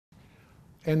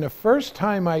And the first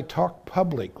time I talked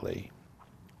publicly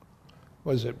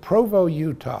was at Provo,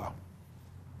 Utah.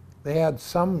 They had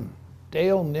some,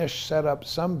 Dale Nish set up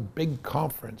some big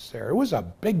conference there. It was a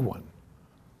big one.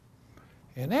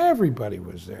 And everybody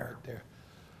was there.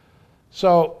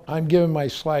 So I'm giving my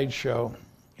slideshow,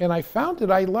 and I found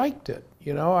that I liked it.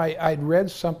 You know, I'd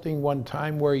read something one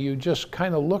time where you just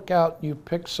kind of look out, you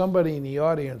pick somebody in the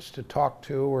audience to talk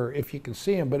to, or if you can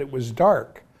see them, but it was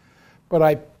dark. But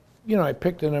I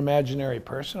picked an imaginary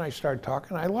person, I started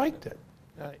talking, I liked it.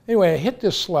 Anyway, I hit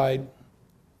this slide,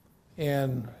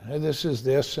 and this is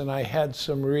this, and I had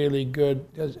some really good,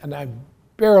 and I'm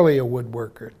barely a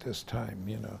woodworker at this time,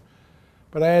 you know.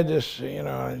 But I had this, you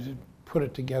know, I put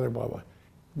it together, blah, blah.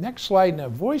 Next slide, and a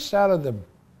voice out of the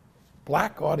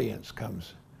black audience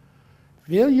comes.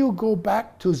 Will you go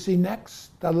back to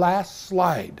the last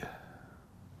slide?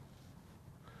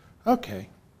 Okay.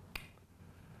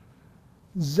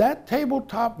 That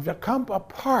tabletop will come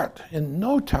apart in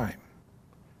no time.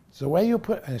 It's the way you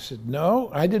put it. I said,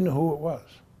 no, I didn't know who it was.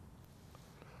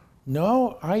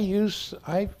 No, I used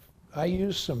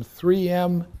some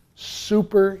 3M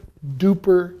super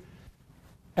duper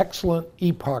excellent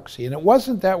epoxy, and it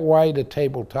wasn't that wide a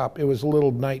tabletop. It was a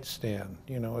little nightstand,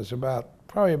 you know. It was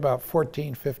probably about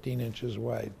 14, 15 inches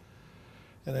wide.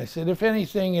 And I said, if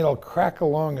anything, it'll crack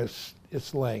along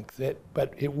its length,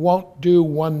 but it won't do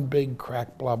one big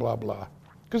crack, blah, blah, blah.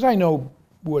 Because I know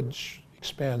wood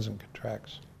expands and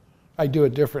contracts. I do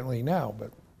it differently now,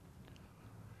 but,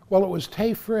 well, it was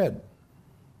Tay Fred,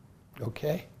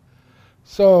 okay?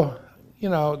 So, you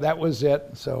know, that was it.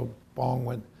 So bong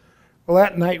went. Well,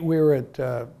 that night we were at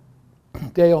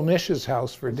Dale Nish's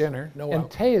house for dinner, and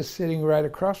Tay is sitting right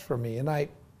across from me, and I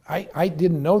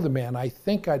didn't know the man. I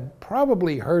think I'd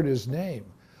probably heard his name.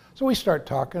 So we start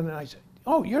talking, and I said,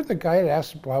 oh, you're the guy that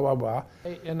asked blah, blah, blah.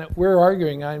 And we're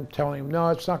arguing. I'm telling him, no,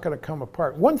 it's not going to come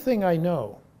apart. One thing I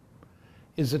know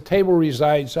is the table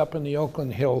resides up in the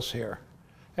Oakland hills here,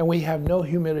 and we have no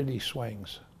humidity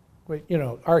swings. You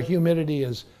know, our humidity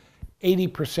is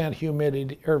 80%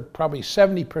 humidity, or probably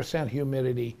 70%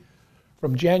 humidity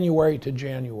from January to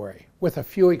January. With a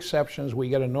few exceptions, we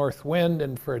get a north wind,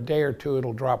 and for a day or two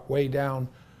it'll drop way down.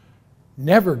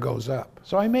 Never goes up.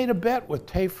 So I made a bet with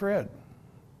Tay Fred.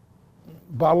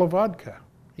 Bottle of vodka.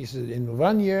 He said, in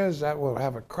 1 year that will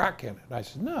have a crack in it. I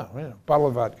said, no, bottle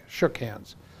of vodka. Shook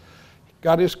hands.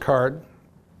 Got his card.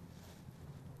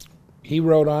 He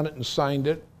wrote on it and signed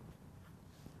it.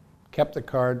 Kept the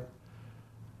card.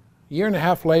 A year and a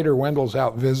half later, Wendell's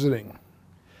out visiting.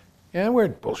 And we're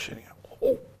bullshitting.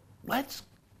 Oh, let's.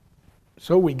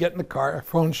 So we get in the car, I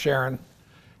phone Sharon.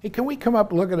 Hey, can we come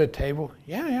up and look at a table?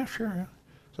 Yeah, sure. Yeah.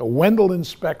 So Wendell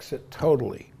inspects it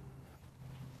totally.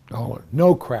 Oh,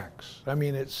 no cracks. I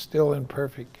mean, it's still in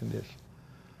perfect condition.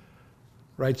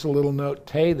 Writes a little note,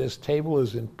 Tay, this table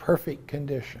is in perfect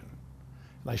condition.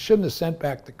 And I shouldn't have sent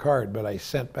back the card, but I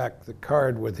sent back the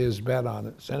card with his bet on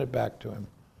it, sent it back to him.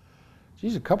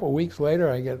 Geez, a couple of weeks later,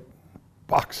 I get a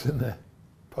box in the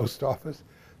post office.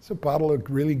 It's a bottle of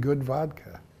really good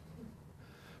vodka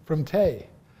from Tay.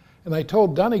 And I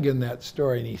told Dunnigan that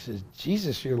story, and he says,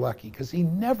 Jesus, you're lucky, because he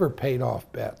never paid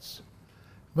off bets.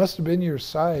 Must have been your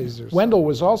size or something. Wendell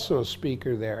was also a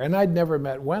speaker there, and I'd never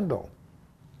met Wendell.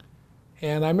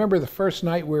 And I remember the first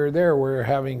night we were there, we were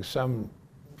having some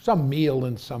meal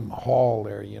in some hall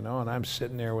there, you know, and I'm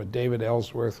sitting there with David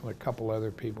Ellsworth and a couple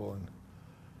other people, and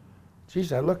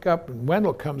geez, I look up and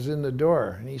Wendell comes in the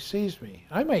door and he sees me.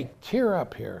 I may tear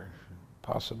up here,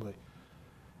 possibly.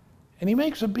 And he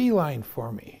makes a beeline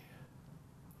for me.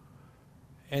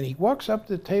 And he walks up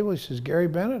to the table, he says, Garry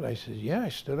Bennett? I says, yeah, I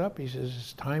stood up. He says,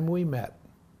 it's time we met.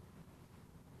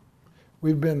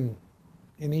 We've been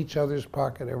in each other's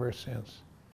pocket ever since.